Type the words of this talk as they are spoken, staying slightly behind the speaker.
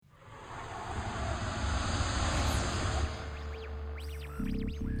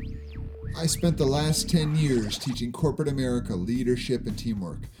I spent the last 10 years teaching corporate America leadership and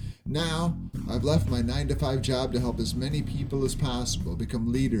teamwork. Now, I've left my 9-to-5 job to help as many people as possible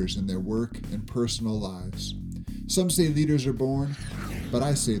become leaders in their work and personal lives. Some say leaders are born, but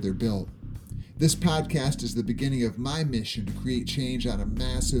I say they're built. This podcast is the beginning of my mission to create change on a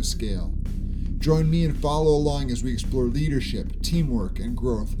massive scale. Join me and follow along as we explore leadership, teamwork, and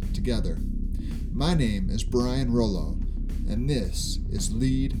growth together. My name is Brian Rollo, and this is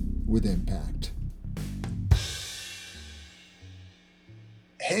Lead with Impact.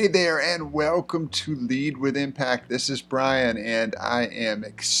 Hey there, and welcome to Lead with Impact. This is Brian, and I am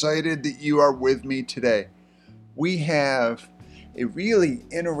excited that you are with me today. We have a really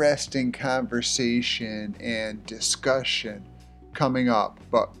interesting conversation and discussion coming up.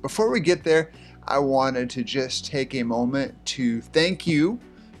 But before we get there, I wanted to just take a moment to thank you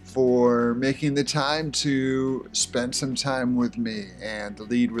for making the time to spend some time with me and the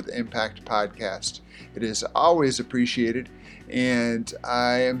Lead with Impact podcast. It is always appreciated, and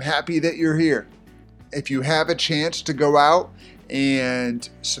I am happy that you're here. If you have a chance to go out and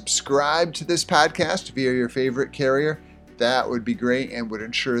subscribe to this podcast via your favorite carrier, that would be great and would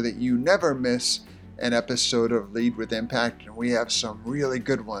ensure that you never miss an episode of Lead with Impact, and we have some really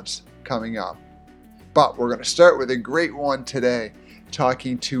good ones coming up. But we're going to start with a great one today,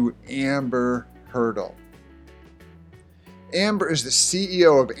 talking to Amber Hurdle. Amber is the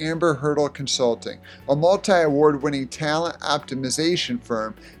CEO of Amber Hurdle Consulting, a multi-award-winning talent optimization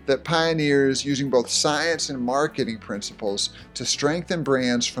firm that pioneers using both science and marketing principles to strengthen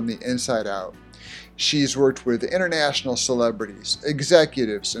brands from the inside out. She's worked with international celebrities,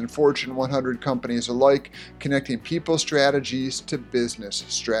 executives, and Fortune 100 companies alike, connecting people strategies to business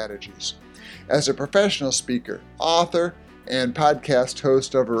strategies. As a professional speaker, author, and podcast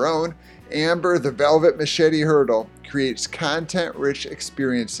host of her own, Amber the Velvet Machete Hurdle creates content-rich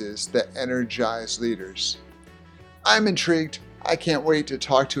experiences that energize leaders. I'm intrigued. I can't wait to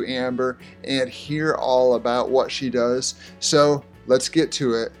talk to Amber and hear all about what she does. So let's get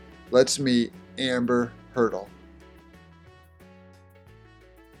to it. Let's meet Amber Hurdle.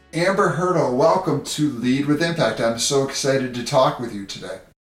 Amber Hurdle, welcome to Lead with Impact. I'm so excited to talk with you today.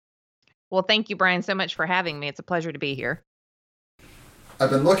 Well, thank you, Brian, so much for having me. It's a pleasure to be here. I've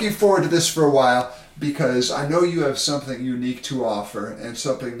been looking forward to this for a while because I know you have something unique to offer and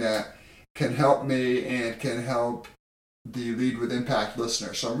something that can help me and can help the Lead with Impact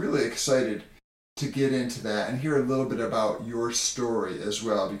listener. So I'm really excited to get into that and hear a little bit about your story as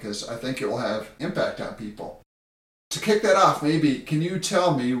well, because I think it will have impact on people. To kick that off, maybe can you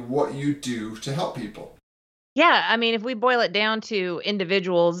tell me what you do to help people? Yeah, I mean, if we boil it down to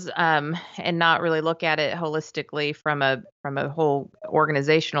individuals and not really look at it holistically from a whole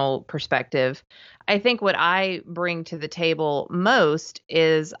organizational perspective, I think what I bring to the table most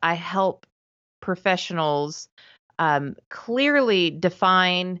is I help professionals clearly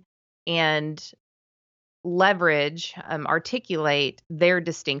define and leverage, articulate their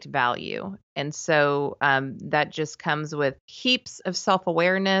distinct value. And so that just comes with heaps of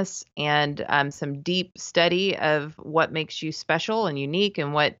self-awareness and some deep study of what makes you special and unique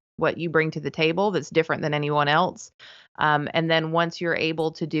and what you bring to the table that's different than anyone else. And then once you're able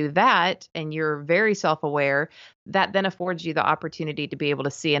to do that and you're very self-aware, that then affords you the opportunity to be able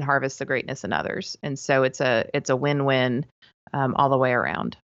to see and harvest the greatness in others. And so it's a win-win all the way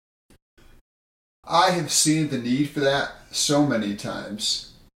around. I have seen the need for that so many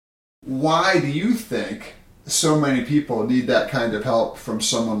times. Why do you think so many people need that kind of help from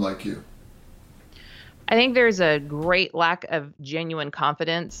someone like you? I think there's a great lack of genuine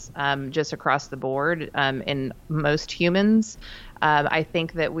confidence just across the board in most humans. I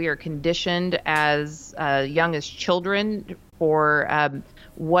think that we are conditioned as young as children for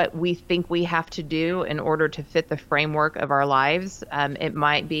what we think we have to do in order to fit the framework of our lives. It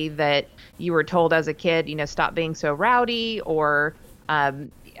might be that you were told as a kid, stop being so rowdy, or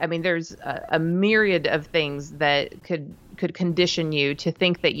there's a myriad of things that could condition you to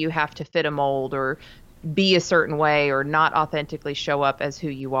think that you have to fit a mold or be a certain way or not authentically show up as who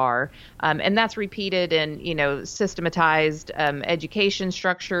you are. And that's repeated in, systematized education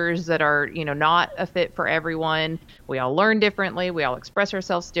structures that are, not a fit for everyone. We all learn differently. We all express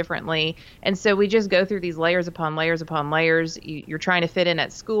ourselves differently. And so we just go through these layers upon layers upon layers. You're trying to fit in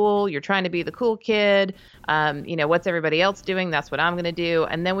at school. You're trying to be the cool kid. What's everybody else doing? That's what I'm going to do.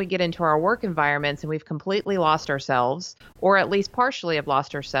 And then we get into our work environments and we've completely lost ourselves, or at least partially have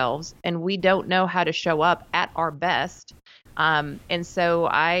lost ourselves. And we don't know how to show up at our best. And so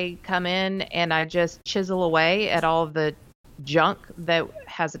I come in and I just chisel away at all of the junk that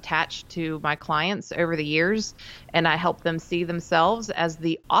has attached to my clients over the years, and I help them see themselves as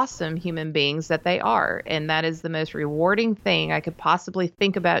the awesome human beings that they are. And that is the most rewarding thing I could possibly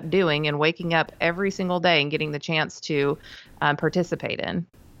think about doing, and waking up every single day and getting the chance to participate in.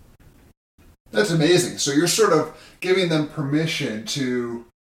 That's amazing. So you're sort of giving them permission to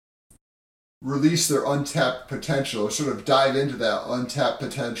release their untapped potential, or sort of dive into that untapped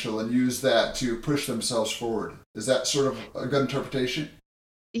potential and use that to push themselves forward. Is that sort of a good interpretation?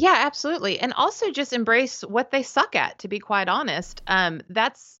 Yeah, absolutely. And also just embrace what they suck at, to be quite honest.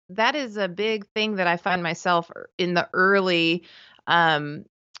 That is a big thing that I find myself um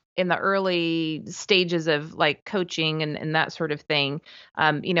in the early stages of like coaching and that sort of thing.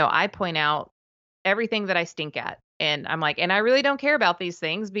 I point out everything that I stink at. And I'm like, and I really don't care about these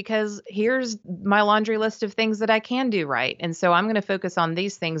things because here's my laundry list of things that I can do right. And so I'm going to focus on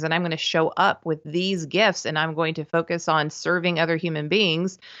these things, and I'm going to show up with these gifts, and I'm going to focus on serving other human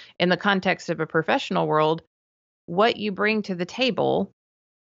beings in the context of a professional world. What you bring to the table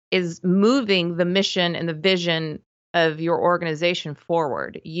is moving the mission and the vision of your organization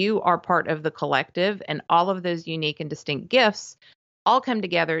forward. You are part of the collective, and all of those unique and distinct gifts all come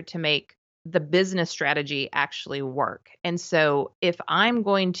together to make the business strategy actually work. And so if I'm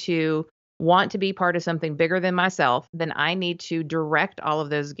going to want to be part of something bigger than myself, then I need to direct all of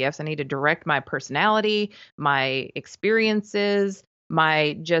those gifts. I need to direct my personality, my experiences,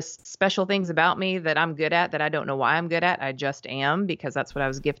 my just special things about me that I'm good at, that I don't know why I'm good at. I just am, because that's what I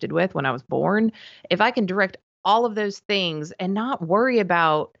was gifted with when I was born. If I can direct all of those things and not worry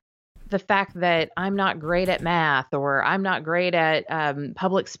about the fact that I'm not great at math, or I'm not great at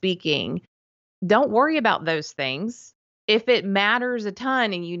public speaking, don't worry about those things. If it matters a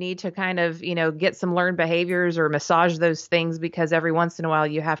ton and you need to kind of, get some learned behaviors or massage those things because every once in a while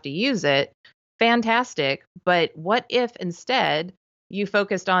you have to use it, fantastic. But what if instead you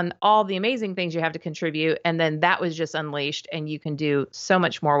focused on all the amazing things you have to contribute, and then that was just unleashed, and you can do so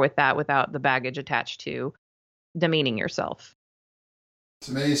much more with that without the baggage attached to demeaning yourself? It's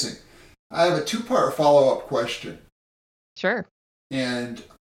amazing. I have a two-part follow-up question. Sure. And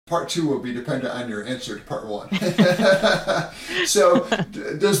part two will be dependent on your answer to part one. So,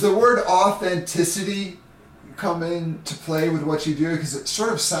 does the word authenticity come into play with what you do? Because it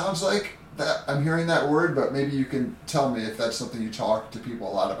sort of sounds like that I'm hearing that word, but maybe you can tell me if that's something you talk to people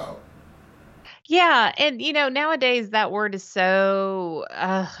a lot about. Yeah, and nowadays that word is so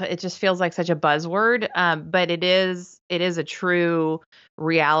it just feels like such a buzzword, but it is a true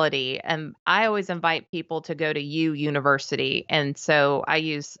reality. And I always invite people to go to U University, and so I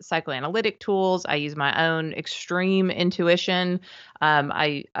use psychoanalytic tools. I use my own extreme intuition.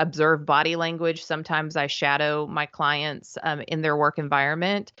 I observe body language. Sometimes I shadow my clients in their work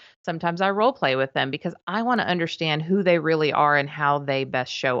environment. Sometimes I role play with them because I want to understand who they really are and how they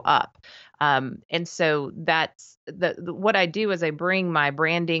best show up. And so that's what I do is I bring my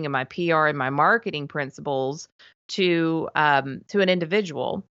branding and my PR and my marketing principles to an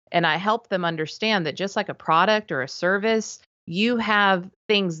individual, and I help them understand that just like a product or a service, you have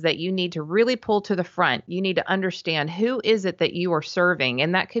things that you need to really pull to the front. You need to understand who is it that you are serving,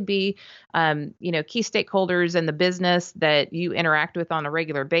 and that could be, key stakeholders in the business that you interact with on a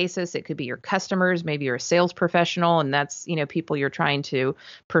regular basis. It could be your customers. Maybe you're a sales professional, and that's people you're trying to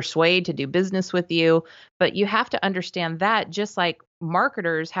persuade to do business with you. But you have to understand that, just like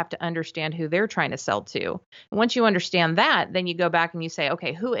marketers have to understand who they're trying to sell to. And once you understand that, then you go back and you say,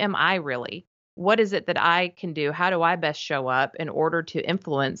 okay, who am I really? What is it that I can do? How do I best show up in order to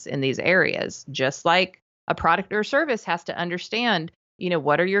influence in these areas? Just like a product or service has to understand,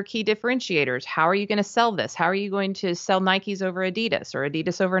 what are your key differentiators? How are you going to sell this? How are you going to sell Nikes over Adidas or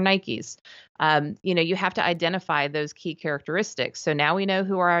Adidas over Nikes? You have to identify those key characteristics. So now we know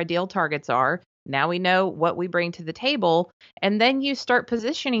who our ideal targets are. Now we know what we bring to the table, and then you start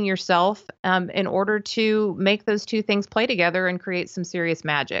positioning yourself in order to make those two things play together and create some serious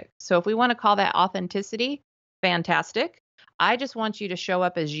magic. So if we want to call that authenticity, fantastic. I just want you to show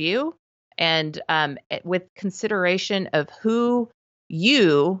up as you, and with consideration of who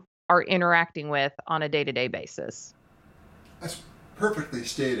you are interacting with on a day-to-day basis. That's perfectly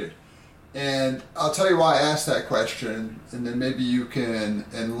stated. And I'll tell you why I asked that question, and then maybe you can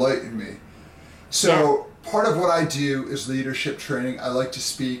enlighten me. So part of what I do is leadership training. I like to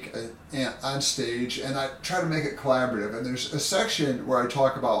speak on stage, and I try to make it collaborative. And there's a section where I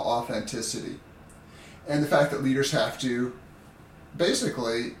talk about authenticity and the fact that leaders have to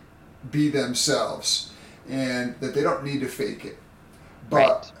basically be themselves and that they don't need to fake it. But,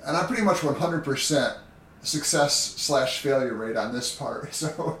 Right. And I'm pretty much 100% success slash failure rate on this part.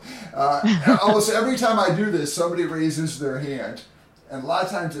 So almost every time I do this, somebody raises their hand, and a lot of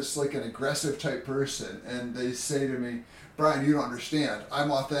times it's like an aggressive type person, and they say to me, "Brian, you don't understand.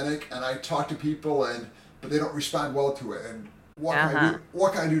 I'm authentic, and I talk to people, but they don't respond well to it. And what can I do?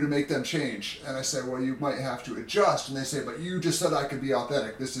 What can I do to make them change?" And I say, "Well, you might have to adjust." And they say, "But you just said I could be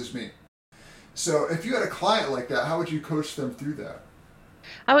authentic. This is me." So if you had a client like that, how would you coach them through that?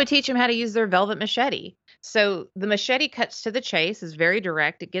 I would teach them how to use their velvet machete. So the machete cuts to the chase, is very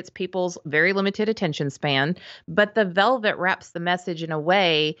direct. It gets people's very limited attention span, but the velvet wraps the message in a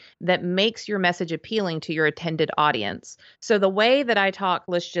way that makes your message appealing to your intended audience. So the way that I talk,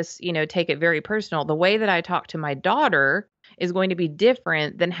 let's just, take it very personal. The way that I talk to my daughter is going to be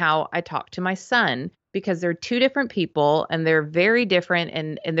different than how I talk to my son, because they're two different people and they're very different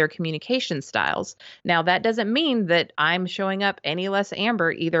in their communication styles. Now, that doesn't mean that I'm showing up any less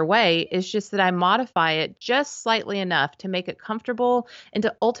Amber either way. It's just that I modify it just slightly enough to make it comfortable and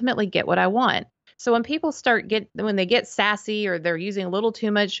to ultimately get what I want. So when they get sassy or they're using a little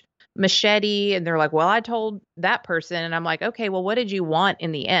too much machete and they're like, "Well, I told that person," and I'm like, "Okay, well, what did you want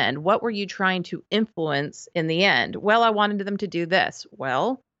in the end? What were you trying to influence in the end?" "Well, I wanted them to do this."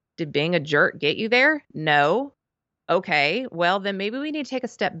 "Well, did being a jerk get you there?" "No." "Okay, well, then maybe we need to take a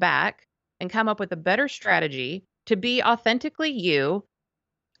step back and come up with a better strategy to be authentically you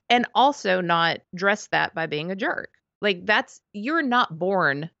and also not dress that by being a jerk." Like, you're not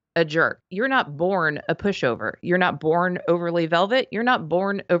born a jerk. You're not born a pushover. You're not born overly velvet. You're not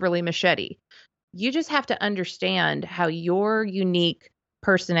born overly machete. You just have to understand how your unique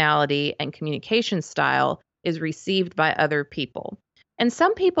personality and communication style is received by other people. And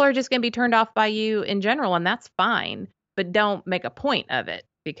some people are just going to be turned off by you in general, and that's fine. But don't make a point of it,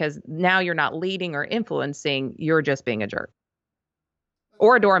 because now you're not leading or influencing. You're just being a jerk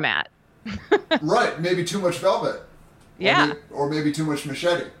or a doormat. Right, maybe too much velvet. Yeah. Or maybe too much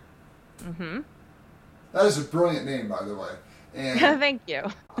machete. Mm-hmm. That is a brilliant name, by the way. And Thank you.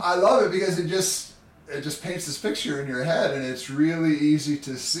 I love it because it just paints this picture in your head, and it's really easy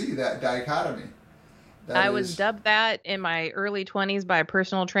to see that dichotomy. I was dubbed that in my early 20s by a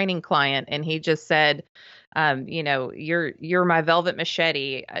personal training client, and he just said, you're my velvet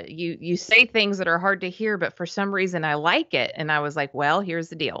machete. You say things that are hard to hear, but for some reason I like it. And I was like, "Well, here's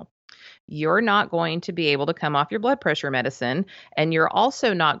the deal. You're not going to be able to come off your blood pressure medicine, and you're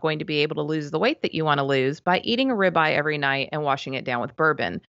also not going to be able to lose the weight that you want to lose by eating a ribeye every night and washing it down with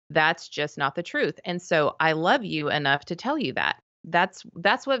bourbon. That's just not the truth. And so I love you enough to tell you that." That's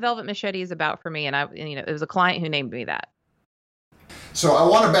what Velvet Machete is about for me. And it was a client who named me that. So I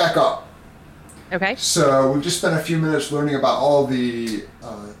want to back up. Okay. So we've just spent a few minutes learning about all the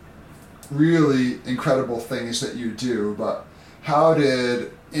really incredible things that you do, but how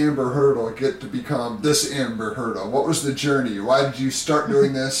did Amber Hurdle get to become this Amber Hurdle? What was the journey? Why did you start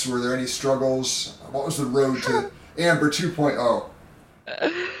doing this? Were there any struggles? What was the road to Amber 2.0?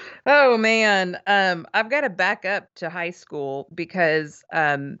 Oh man, I've got to back up to high school because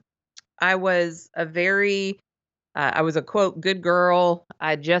I was I was a quote good girl.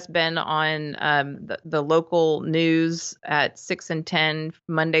 I'd just been on the local news at 6 and 10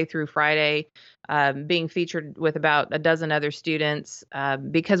 Monday through Friday, being featured with about a dozen other students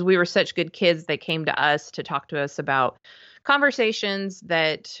because we were such good kids. They came to us to talk to us about conversations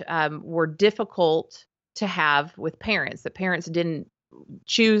that were difficult to have with parents, that parents didn't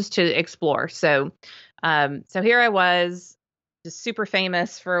choose to explore. So here I was, just super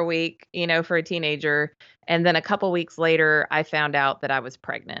famous for a week, for a teenager. And then a couple weeks later, I found out that I was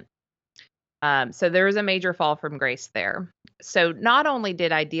pregnant. So there was a major fall from grace there. So not only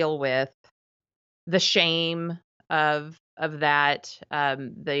did I deal with the shame of that,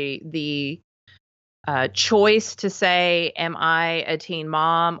 the choice to say, am I a teen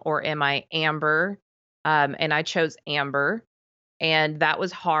mom or am I Amber? And I chose Amber. And that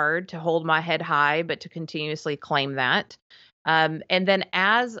was hard to hold my head high, but to continuously claim that. And then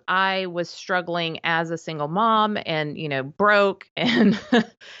as I was struggling as a single mom and, broke and,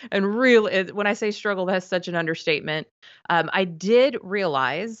 and real, when I say struggle, that's such an understatement. I did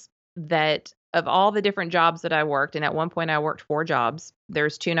realize that of all the different jobs that I worked, and at one point I worked 4 jobs,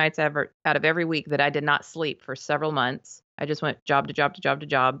 there's 2 nights out of every week that I did not sleep for several months. I just went job to job to job to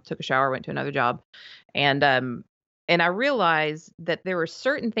job, took a shower, went to another job. And I realized that there were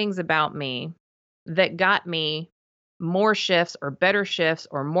certain things about me that got me more shifts or better shifts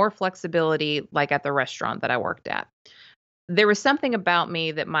or more flexibility, like at the restaurant that I worked at. There was something about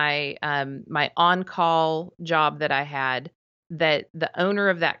me that my on-call job that I had, that the owner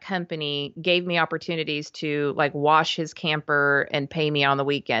of that company gave me opportunities to like wash his camper and pay me on the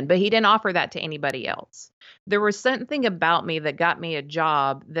weekend, but he didn't offer that to anybody else. there was something about me that got me a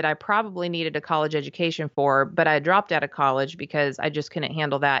job that I probably needed a college education for, but I dropped out of college because I just couldn't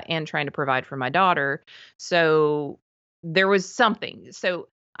handle that and trying to provide for my daughter. So there was something. So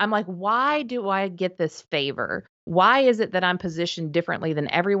I'm like, why do I get this favor? Why is it that I'm positioned differently than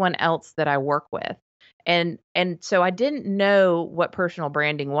everyone else that I work with? And so I didn't know what personal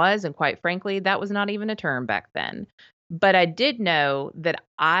branding was, and quite frankly, that was not even a term back then. But I did know that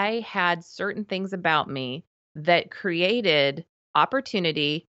I had certain things about me that created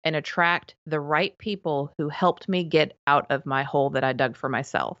opportunity and attract the right people who helped me get out of my hole that I dug for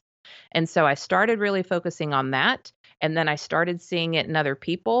myself. And so I started really focusing on that. And then I started seeing it in other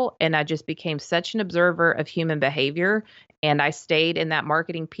people. And I just became such an observer of human behavior. And I stayed in that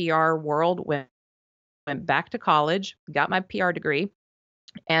marketing PR world, went back to college, got my PR degree.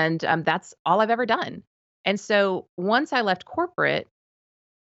 And that's all I've ever done. And so once I left corporate,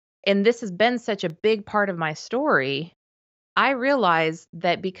 and this has been such a big part of my story, I realized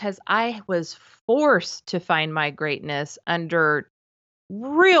that because I was forced to find my greatness under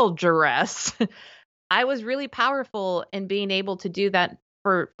real duress, I was really powerful in being able to do that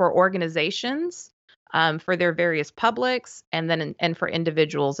for organizations, for their various publics, and then and for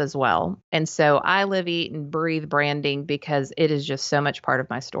individuals as well. And so I live, eat, and breathe branding because it is just so much part of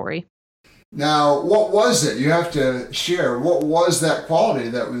my story. Now, what was it? You have to share. What was that quality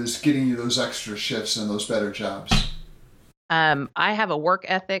that was getting you those extra shifts and those better jobs? I have a work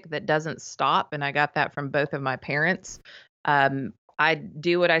ethic that doesn't stop, and I got that from both of my parents. I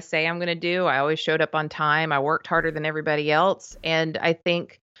do what I say I'm going to do. I always showed up on time. I worked harder than everybody else, and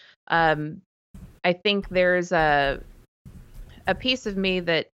um, I think there's a piece of me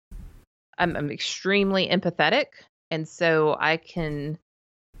that I'm extremely empathetic, and so I can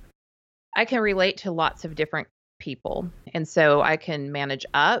relate to lots of different people. And so I can manage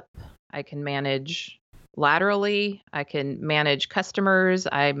up, I can manage laterally, I can manage customers.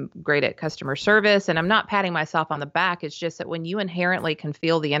 I'm great at customer service, and I'm not patting myself on the back. It's just that when you inherently can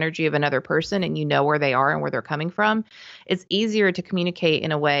feel the energy of another person and you know where they are and where they're coming from, it's easier to communicate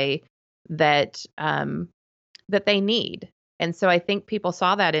in a way that that they need. And so I think people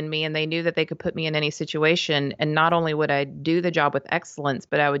saw that in me, and they knew that they could put me in any situation. And not only would I do the job with excellence,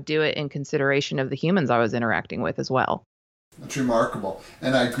 but I would do it in consideration of the humans I was interacting with as well. That's remarkable.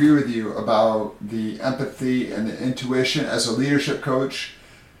 And I agree with you about the empathy and the intuition. As a leadership coach,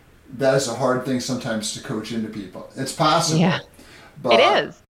 that is a hard thing sometimes to coach into people. It's possible. Yeah, but, it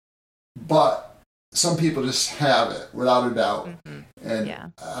is. But some people just have it without a doubt. Mm-hmm. And Yeah.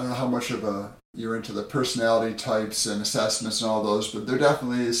 I don't know how much of you're into the personality types and assessments and all those, but there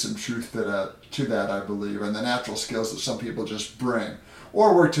definitely is some truth to that, I believe, and the natural skills that some people just bring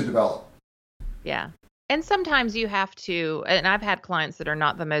or work to develop. Yeah. And sometimes you have to, and I've had clients that are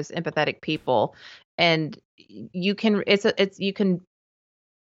not the most empathetic people, and you can, you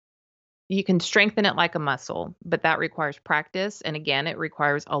can strengthen it like a muscle, but that requires practice. And again, it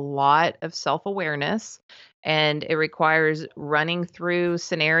requires a lot of self-awareness, and it requires running through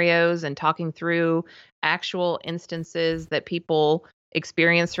scenarios and talking through actual instances that people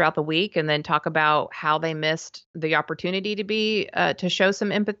experience throughout the week, and then talk about how they missed the opportunity to show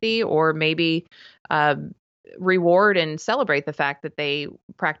some empathy, or maybe uh, reward and celebrate the fact that they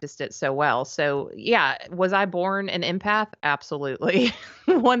practiced it so well. So yeah, was I born an empath? Absolutely.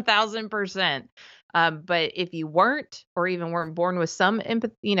 1000%. But if you weren't, or even weren't born with some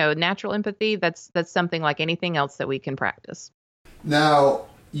empathy, natural empathy, that's something like anything else that we can practice. Now,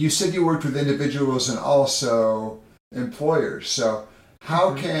 you said you worked with individuals and also employers. So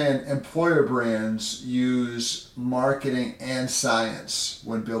how can employer brands use marketing and science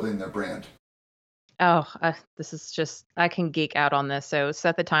when building their brand? Oh, this is just, I can geek out on this. So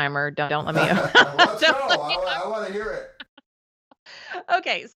set the timer. Don't let me. Let's go. I want to hear it.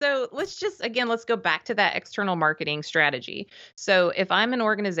 Okay, so let's go back to that external marketing strategy. So if I'm an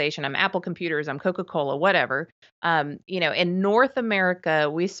organization, I'm Apple Computers, I'm Coca-Cola, whatever, in North America,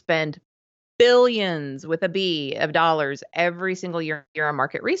 we spend billions with a B of dollars every single year on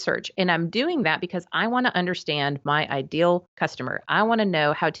market research. And I'm doing that because I want to understand my ideal customer. I want to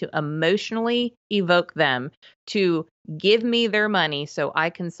know how to emotionally evoke them to give me their money so I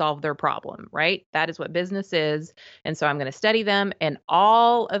can solve their problem, right? That is what business is. And so I'm going to study them, and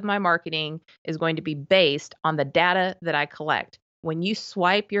all of my marketing is going to be based on the data that I collect. When you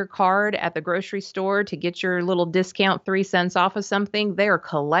swipe your card at the grocery store to get your little discount 3 cents off of something, they are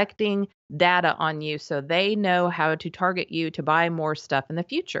collecting data on you so they know how to target you to buy more stuff in the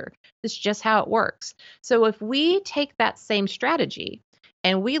future. It's just how it works. So if we take that same strategy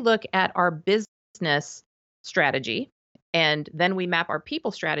and we look at our business strategy, and then we map our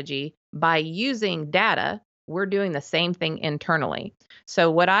people strategy by using data, we're doing the same thing internally.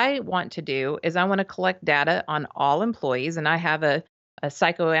 So what I want to do is I want to collect data on all employees, and I have a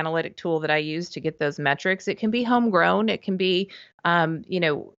psychoanalytic tool that I use to get those metrics. It can be homegrown. It can be,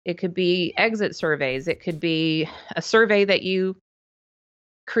 it could be exit surveys. It could be a survey that you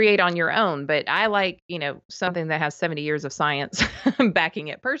create on your own. But I like, something that has 70 years of science backing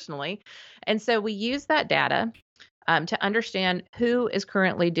it personally. And so we use that data to understand who is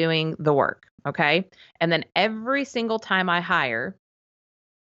currently doing the work. Okay. And then every single time I hire,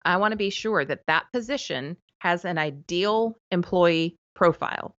 I want to be sure that that position has an ideal employee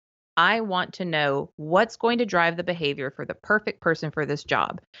profile. I want to know what's going to drive the behavior for the perfect person for this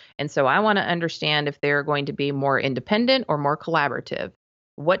job. And so I want to understand if they're going to be more independent or more collaborative.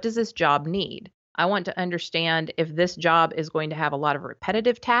 What does this job need? I want to understand if this job is going to have a lot of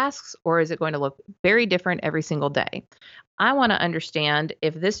repetitive tasks or is it going to look very different every single day. I want to understand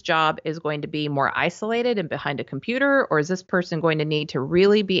if this job is going to be more isolated and behind a computer, or is this person going to need to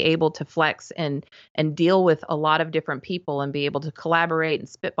really be able to flex and deal with a lot of different people and be able to collaborate and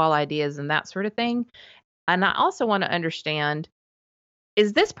spitball ideas and that sort of thing. And I also want to understand,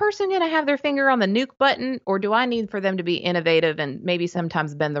 is this person going to have their finger on the nuke button, or do I need for them to be innovative and maybe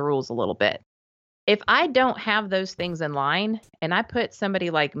sometimes bend the rules a little bit? If I don't have those things in line and I put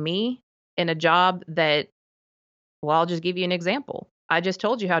somebody like me in a job that, well, I'll just give you an example. I just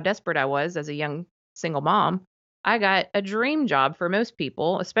told you how desperate I was as a young single mom. I got a dream job for most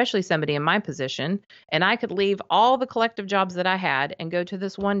people, especially somebody in my position, and I could leave all the collective jobs that I had and go to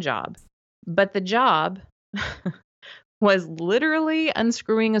this one job. But the job was literally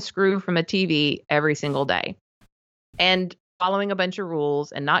unscrewing a screw from a TV every single day and following a bunch of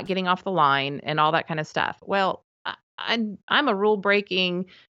rules and not getting off the line and all that kind of stuff. Well, I'm a rule breaking,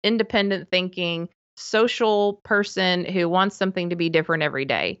 independent thinking, social person who wants something to be different every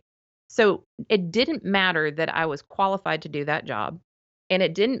day. So it didn't matter that I was qualified to do that job. And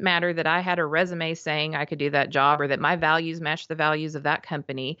it didn't matter that I had a resume saying I could do that job or that my values matched the values of that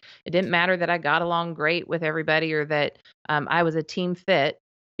company. It didn't matter that I got along great with everybody or that I was a team fit,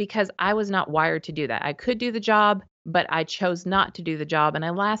 because I was not wired to do that. I could do the job, but I chose not to do the job, and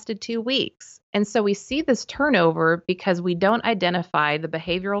I lasted 2 weeks. And so we see this turnover because we don't identify the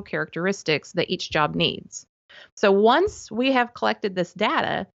behavioral characteristics that each job needs. So once we have collected this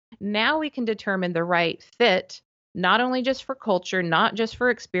data, now we can determine the right fit, not only just for culture, not just for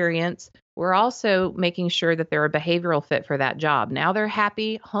experience. We're also making sure that they're a behavioral fit for that job. Now they're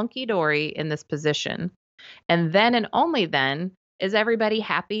happy, hunky-dory in this position. And then and only then is everybody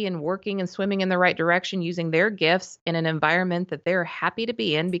happy and working and swimming in the right direction using their gifts in an environment that they're happy to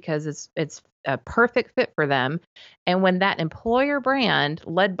be in because it's a perfect fit for them. And when that employer brand,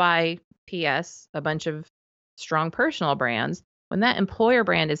 led by PS, a bunch of strong personal brands, when that employer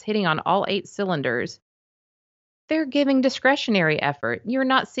brand is hitting on all 8 cylinders, they're giving discretionary effort. You're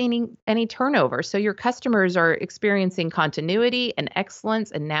not seeing any turnover. So your customers are experiencing continuity and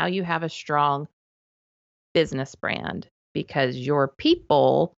excellence. And now you have a strong business brand because your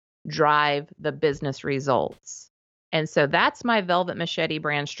people drive the business results. And so that's my Velvet Machete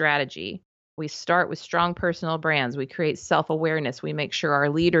brand strategy. We start with strong personal brands. We create self-awareness. We make sure our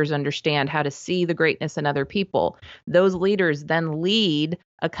leaders understand how to see the greatness in other people. Those leaders then lead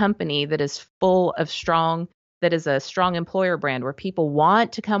a company that is that is a strong employer brand where people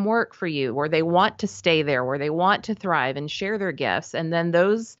want to come work for you, where they want to stay there, where they want to thrive and share their gifts. And then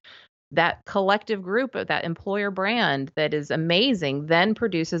that collective group of that employer brand that is amazing then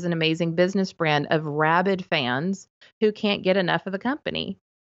produces an amazing business brand of rabid fans who can't get enough of the company.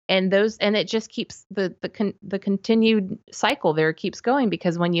 And it just keeps the continued cycle there keeps going,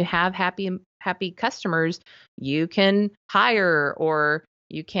 because when you have happy customers, you can hire, or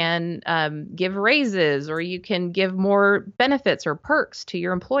you can give raises, or you can give more benefits or perks to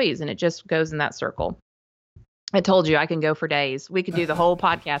your employees, and it just goes in that circle. I told you I can go for days. We could do the whole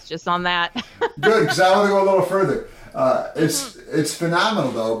podcast just on that. Good, because I want to go a little further. It's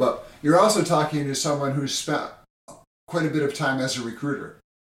phenomenal, though, but you're also talking to someone who's spent quite a bit of time as a recruiter.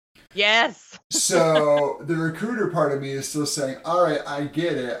 Yes. So the recruiter part of me is still saying, all right, I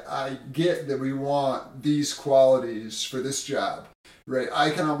get it. I get that we want these qualities for this job, right?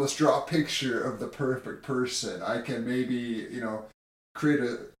 I can almost draw a picture of the perfect person. I can maybe, create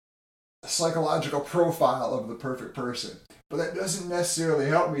a psychological profile of the perfect person. But that doesn't necessarily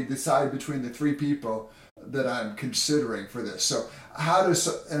help me decide between the 3 people that I'm considering for this. So how does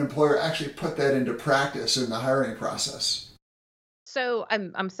an employer actually put that into practice in the hiring process? So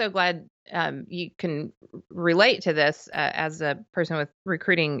I'm so glad you can relate to this as a person with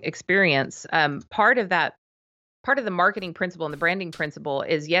recruiting experience. Part of that part of the marketing principle and the branding principle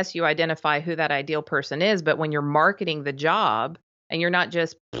is, yes, you identify who that ideal person is, but when you're marketing the job and you're not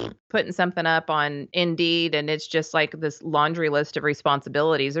just putting something up on Indeed and it's just like this laundry list of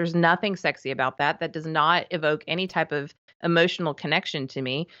responsibilities, there's nothing sexy about that. That does not evoke any type of emotional connection to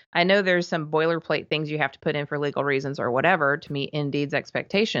me. I know there's some boilerplate things you have to put in for legal reasons or whatever to meet Indeed's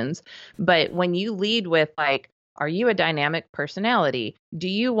expectations. But when you lead with like, are you a dynamic personality? Do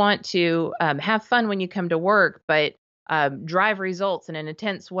you want to have fun when you come to work, but drive results in an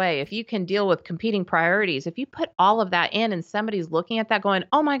intense way? If you can deal with competing priorities, if you put all of that in and somebody's looking at that going,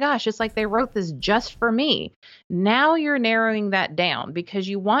 oh my gosh, it's like they wrote this just for me. Now you're narrowing that down because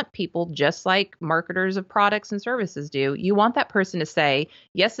you want people, just like marketers of products and services do, you want that person to say,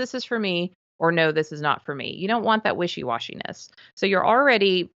 yes, this is for me, or no, this is not for me. You don't want that wishy-washiness. So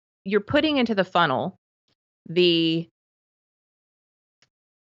you're putting into the funnel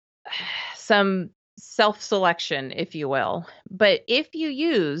some self-selection, if you will. But if you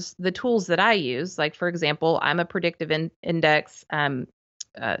use the tools that I use, like for example, I'm a predictive index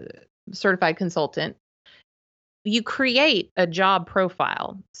certified consultant, you create a job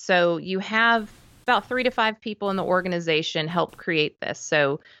profile. So you have about 3 to 5 people in the organization help create this.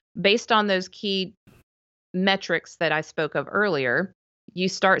 So based on those key metrics that I spoke of earlier, you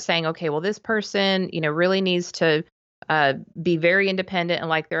start saying, okay, well, this person, really needs to be very independent and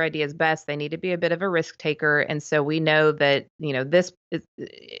like their ideas best. They need to be a bit of a risk taker. And so we know that,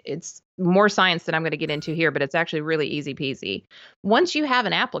 it's more science than I'm going to get into here, but it's actually really easy peasy. Once you have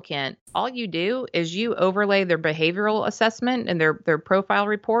an applicant, all you do is you overlay their behavioral assessment and their profile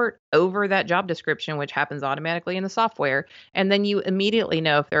report over that job description, which happens automatically in the software. And then you immediately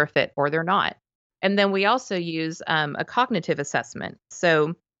know if they're a fit or they're not. And then we also use a cognitive assessment.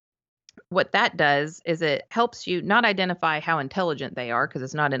 So what that does is it helps you not identify how intelligent they are, because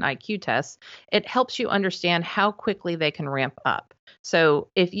it's not an IQ test. It helps you understand how quickly they can ramp up. So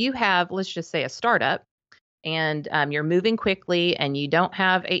if you have, let's just say, a startup, and you're moving quickly and you don't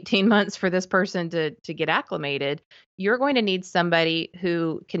have 18 months for this person to get acclimated, you're going to need somebody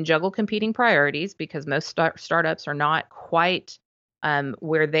who can juggle competing priorities, because most startups are not quite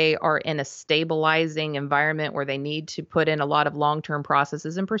where they are in a stabilizing environment where they need to put in a lot of long-term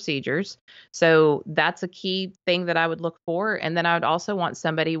processes and procedures. So that's a key thing that I would look for. And then I would also want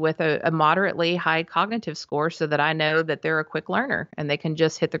somebody with a moderately high cognitive score, so that I know that they're a quick learner and they can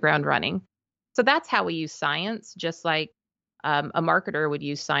just hit the ground running. So that's how we use science, just like a marketer would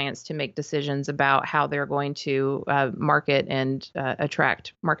use science to make decisions about how they're going to market and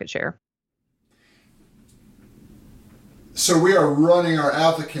attract market share. So we are running our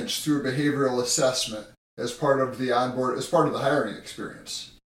applicants through a behavioral assessment as part of the hiring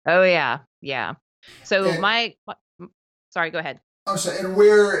experience. Oh yeah. Yeah. So sorry, go ahead. I'm sorry. And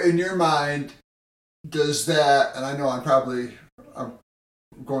where in your mind does that, and I know I'm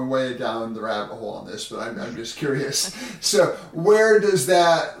going way down the rabbit hole on this, but I'm just curious. So where does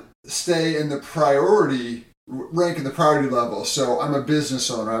that stay in the priority level? So I'm a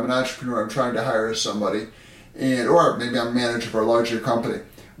business owner, I'm an entrepreneur, I'm trying to hire somebody, or maybe I'm a manager for a larger company.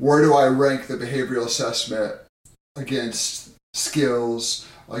 Where do I rank the behavioral assessment against skills,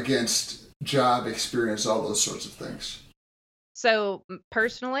 against job experience, all those sorts of things? So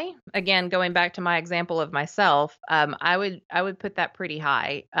personally, again, going back to my example of myself, I would put that pretty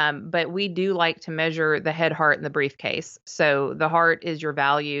high. But we do like to measure the head, heart, and the briefcase. So the heart is your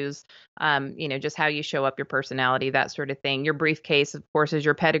values, just how you show up, your personality, that sort of thing. Your briefcase, of course, is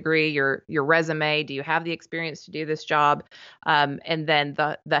your pedigree, your resume. Do you have the experience to do this job? And then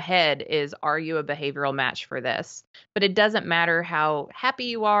the head is, are you a behavioral match for this? But it doesn't matter how happy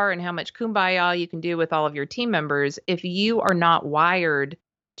you are and how much kumbaya you can do with all of your team members. If you are not wired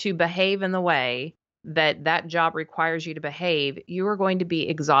to behave in the way that job requires you to behave, you are going to be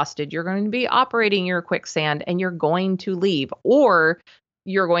exhausted. You're going to be operating your quicksand and you're going to leave, or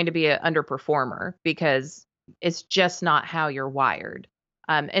you're going to be an underperformer because it's just not how you're wired.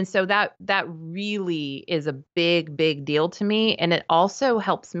 And so that really is a big, big deal to me. And it also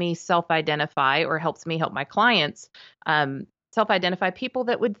helps me self-identify, or helps me help my clients self-identify people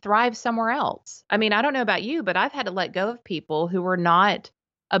that would thrive somewhere else. I mean, I don't know about you, but I've had to let go of people who were not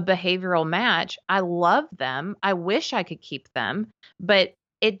a behavioral match. I love them. I wish I could keep them, but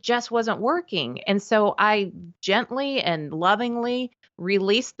it just wasn't working. And so I gently and lovingly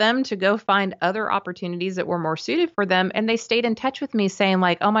released them to go find other opportunities that were more suited for them. And they stayed in touch with me saying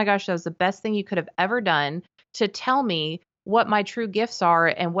like, oh my gosh, that was the best thing you could have ever done to tell me what my true gifts are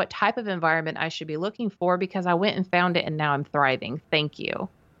and what type of environment I should be looking for, because I went and found it and now I'm thriving. Thank you.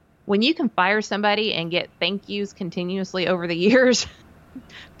 When you can fire somebody and get thank yous continuously over the years,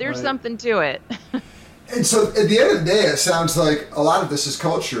 there's something to it. And so at the end of the day, it sounds like a lot of this is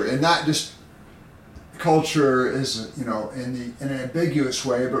culture, and not just culture is, in an ambiguous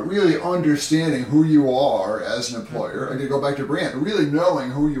way, but really understanding who you are as an employer. I'm going to go back to brand, really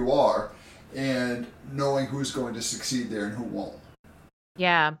knowing who you are and knowing who's going to succeed there and who won't.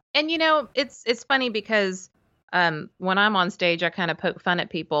 Yeah. And it's funny because when I'm on stage, I kind of poke fun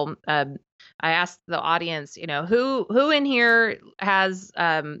at people. I ask the audience, who in here has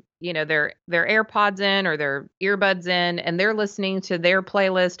their AirPods in or their earbuds in, and they're listening to their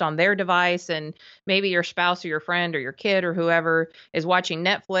playlist on their device, and maybe your spouse or your friend or your kid or whoever is watching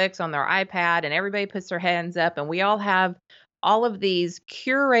Netflix on their iPad, and everybody puts their hands up, and we all have all of these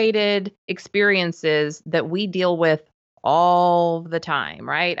curated experiences that we deal with all the time,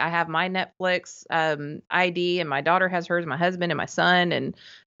 right? I have my Netflix ID, and my daughter has hers, my husband and my son, and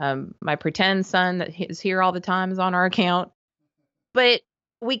my pretend son that is here all the time is on our account. But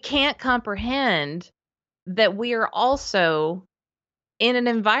we can't comprehend that we are also in an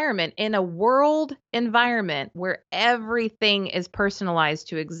environment, in a world environment where everything is personalized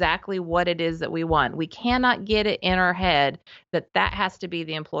to exactly what it is that we want. We cannot get it in our head that that has to be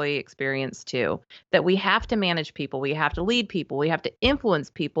the employee experience too, that we have to manage people, we have to lead people, we have to influence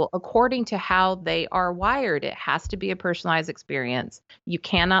people according to how they are wired. It has to be a personalized experience. You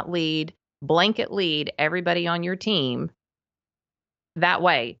cannot blanket lead everybody on your team that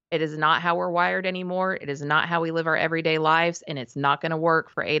way. It is not how we're wired anymore. It is not how we live our everyday lives, and it's not going to work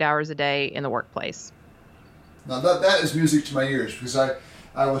for 8 hours a day in the workplace. Now that is music to my ears, because I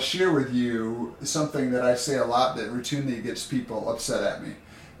will share with you something that I say a lot that routinely gets people upset at me.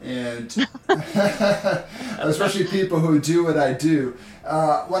 And especially people who do what I do.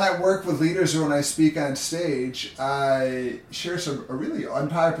 When I work with leaders or when I speak on stage, I share a really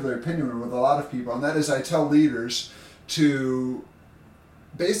unpopular opinion with a lot of people, and that is I tell leaders to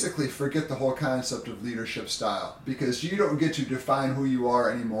basically forget the whole concept of leadership style, because you don't get to define who you are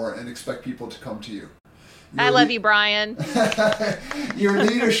anymore and expect people to come to you. I love you, Brian. Your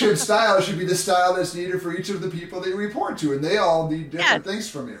leadership style should be the style that's needed for each of the people that you report to, and they all need different things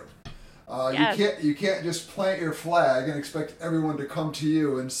from you. You can't just plant your flag and expect everyone to come to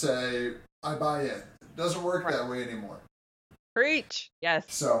you and say, I buy in. It doesn't work that way anymore. Preach. Yes.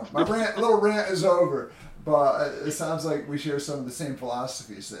 So my little rant is over. But it sounds like we share some of the same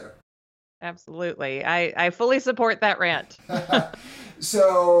philosophies there. Absolutely. I fully support that rant.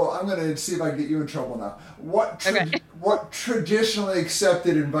 So I'm going to see if I can get you in trouble now. What traditionally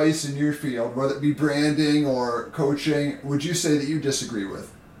accepted advice in your field, whether it be branding or coaching, would you say that you disagree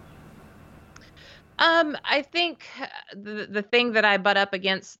with? I think the thing that I butt up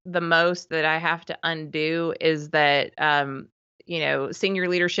against the most that I have to undo is that senior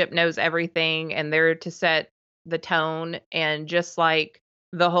leadership knows everything and they're to set the tone. And just like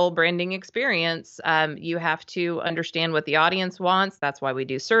the whole branding experience, you have to understand what the audience wants. That's why we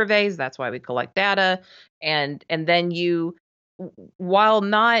do surveys. That's why we collect data. And then while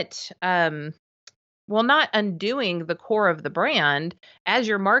not undoing the core of the brand, as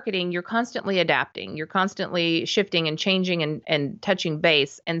you're marketing, you're constantly adapting, you're constantly shifting and changing and touching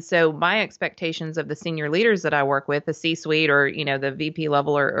base. And so my expectations of the senior leaders that I work with, the C-suite or, the VP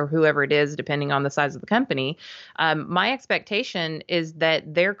level or whoever it is, depending on the size of the company, my expectation is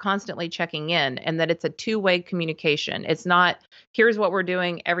that they're constantly checking in and that it's a two-way communication. It's not, here's what we're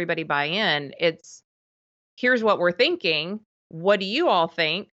doing, everybody buy in. It's, here's what we're thinking. What do you all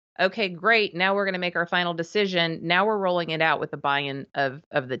think? Okay, great. Now we're going to make our final decision. Now we're rolling it out with the buy-in of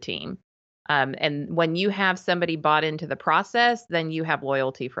the team. And when you have somebody bought into the process, then you have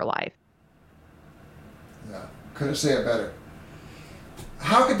loyalty for life. Yeah, couldn't say it better.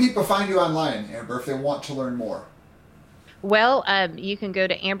 How can people find you online, Amber, if they want to learn more? Well, you can go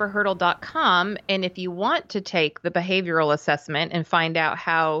to amberhurdle.com. And if you want to take the behavioral assessment and find out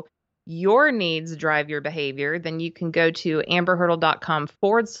how your needs drive your behavior, then you can go to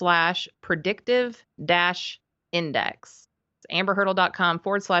amberhurdle.com/predictive-index. It's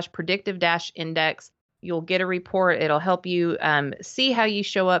amberhurdle.com/predictive-index. You'll get a report. It'll help you see how you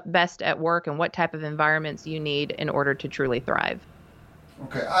show up best at work and what type of environments you need in order to truly thrive.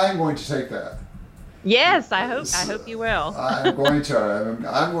 Okay, I'm going to take that. Yes, I hope you will. I'm going to.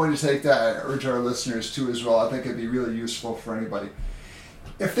 I'm going to take that. I urge our listeners to as well. I think it'd be really useful for anybody.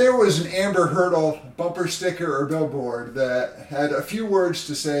 If there was an Amber Hurdle bumper sticker or billboard that had a few words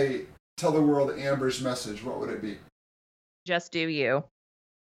to say, tell the world Amber's message, what would it be? Just do you.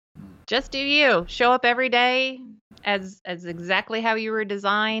 Just do you. Show up every day as exactly how you were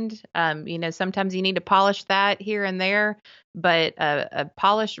designed. Sometimes you need to polish that here and there, but a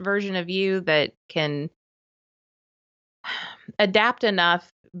polished version of you that can adapt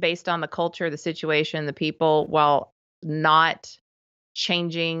enough based on the culture, the situation, the people, while not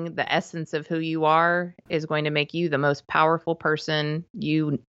changing the essence of who you are, is going to make you the most powerful person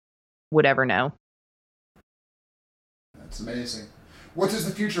you would ever know. That's amazing. What does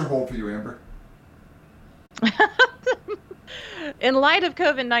the future hold for you, Amber? In light of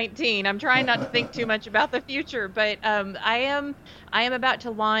COVID-19, I'm trying not to think too much about the future, but I am about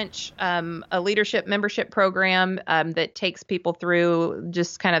to launch a leadership membership program that takes people through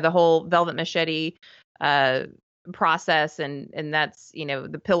just kind of the whole Velvet Machete process, and that's,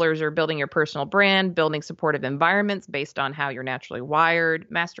 the pillars are building your personal brand, building supportive environments based on how you're naturally wired,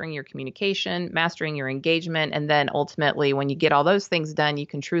 mastering your communication, mastering your engagement, and then ultimately, when you get all those things done, you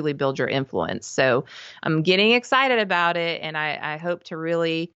can truly build your influence. So I'm getting excited about it, and I hope to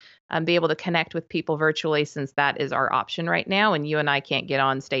really be able to connect with people virtually, since that is our option right now, and you and I can't get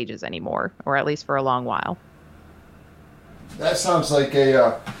on stages anymore, or at least for a long while. That sounds like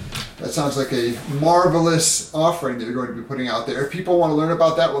a marvelous offering that you're going to be putting out there. If people want to learn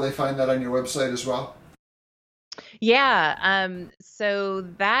about that, will they find that on your website as well? Yeah. So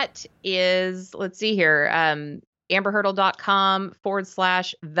that is, let's see here,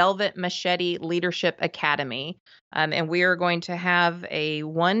 amberhurdle.com/Velvet Machete Leadership Academy. And we are going to have a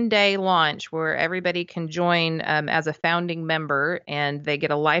 1-day launch where everybody can join as a founding member, and they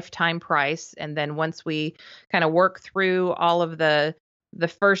get a lifetime price. And then once we kind of work through all of the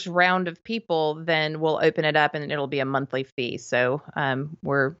first round of people, then we'll open it up and it'll be a monthly fee. So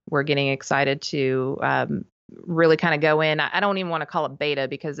we're getting excited to really kind of go in. I don't even want to call it beta,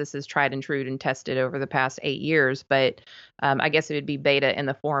 because this is tried and true and tested over the past 8 years, but I guess it would be beta in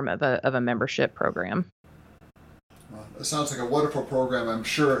the form of a membership program. Well, it sounds like a wonderful program. I'm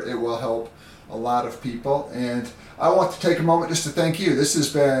sure it will help a lot of people. And I want to take a moment just to thank you. This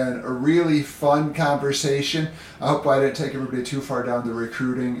has been a really fun conversation. I hope I didn't take everybody too far down the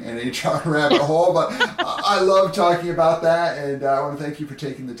recruiting and HR rabbit hole, but I love talking about that, and I want to thank you for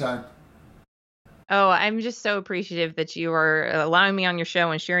taking the time. Oh, I'm just so appreciative that you are allowing me on your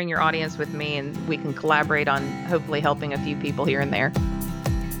show and sharing your audience with me, and we can collaborate on hopefully helping a few people here and there.